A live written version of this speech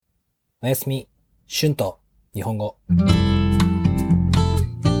おやすみ、春と日本語。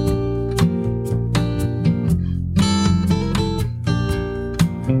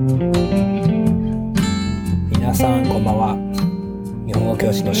皆さんこんばんは。日本語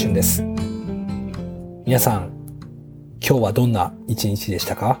教師の春です。皆さん、今日はどんな一日でし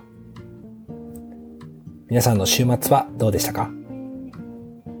たか？皆さんの週末はどうでしたか？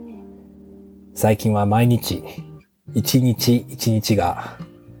最近は毎日、一日一日が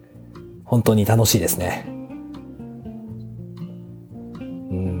本当に楽しいですね。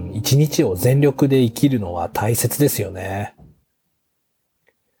一日を全力で生きるのは大切ですよね。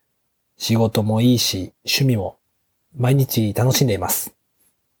仕事もいいし、趣味も毎日楽しんでいます。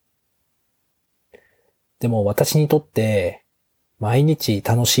でも私にとって毎日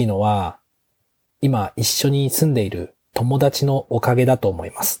楽しいのは今一緒に住んでいる友達のおかげだと思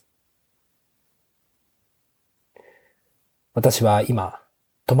います。私は今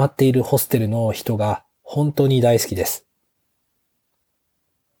泊まっているホステルの人が本当に大好きです。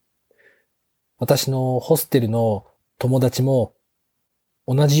私のホステルの友達も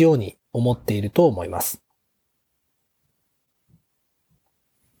同じように思っていると思います。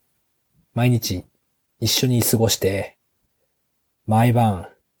毎日一緒に過ごして、毎晩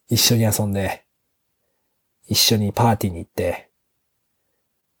一緒に遊んで、一緒にパーティーに行って、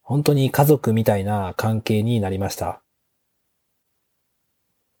本当に家族みたいな関係になりました。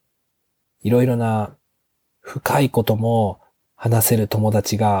いろいろな深いことも話せる友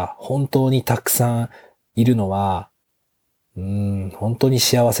達が本当にたくさんいるのは、本当に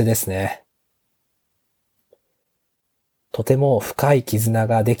幸せですね。とても深い絆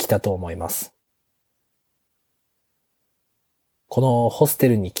ができたと思います。このホステ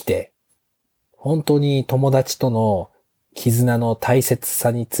ルに来て、本当に友達との絆の大切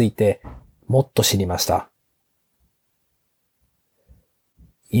さについてもっと知りました。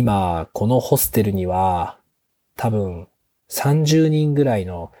今、このホステルには多分30人ぐらい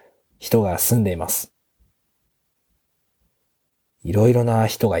の人が住んでいます。いろいろな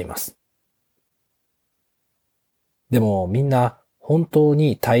人がいます。でもみんな本当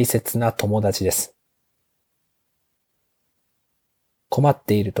に大切な友達です。困っ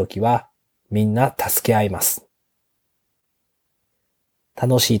ているときはみんな助け合います。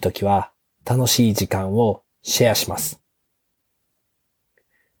楽しいときは楽しい時間をシェアします。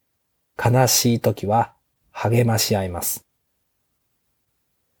悲しいときは励まし合います。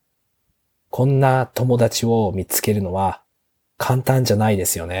こんな友達を見つけるのは簡単じゃないで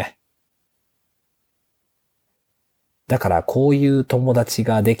すよね。だからこういう友達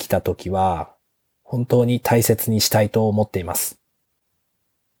ができたときは本当に大切にしたいと思っています。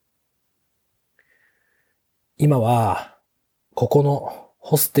今はここの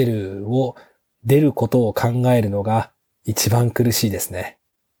ホステルを出ることを考えるのが一番苦しいですね。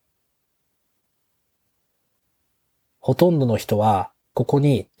ほとんどの人はここ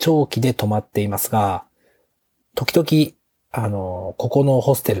に長期で泊まっていますが、時々、ここの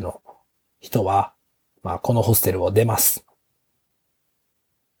ホステルの人は、このホステルを出ます。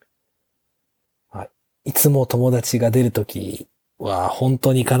いつも友達が出るときは本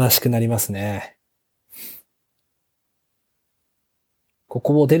当に悲しくなりますね。こ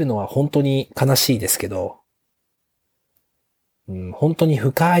こを出るのは本当に悲しいですけど、本当に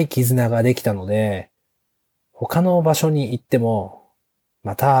深い絆ができたので、他の場所に行っても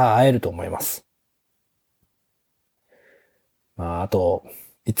また会えると思います。あと、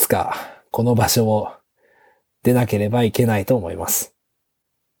いつかこの場所を出なければいけないと思います。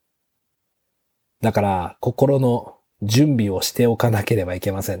だから心の準備をしておかなければい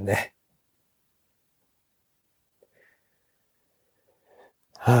けませんね。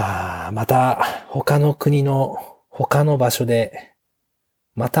また他の国の他の場所で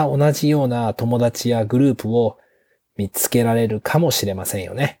また同じような友達やグループを見つけられるかもしれません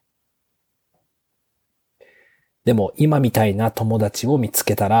よね。でも今みたいな友達を見つ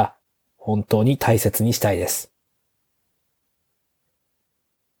けたら本当に大切にしたいです。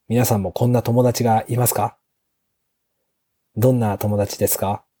皆さんもこんな友達がいますか？どんな友達です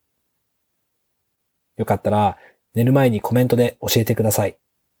か？よかったら寝る前にコメントで教えてください。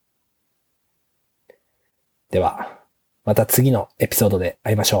では、また次のエピソードで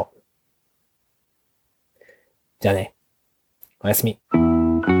会いましょう。じゃあね。おやすみ。Tonight's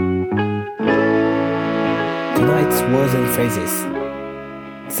words and phrases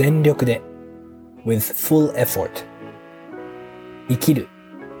全力で with full effort 生きる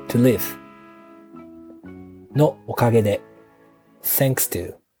to live のおかげで thanks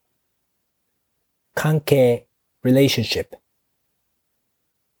to 関係 relationship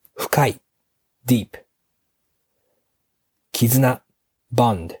深い deep 絆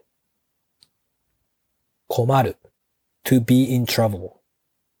bond 困る to be in trouble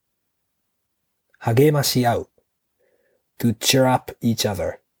励まし合う to cheer up each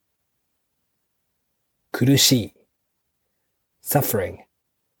other 苦しい suffering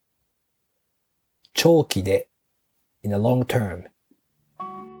長期で in a long term.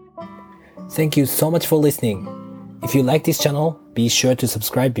 Thank you so much for listening. If you like this channel, be sure to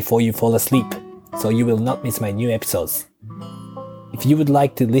subscribe before you fall asleep so you will not miss my new episodes. If you would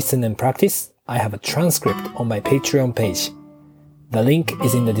like to listen and practice, I have a transcript on my Patreon page. The link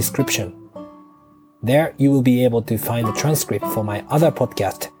is in the description. There you will be able to find the transcript for my other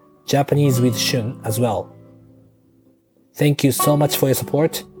podcast, Japanese with Shun, as well. Thank you so much for your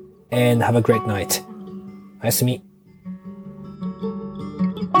support and have a great night. おやすみ。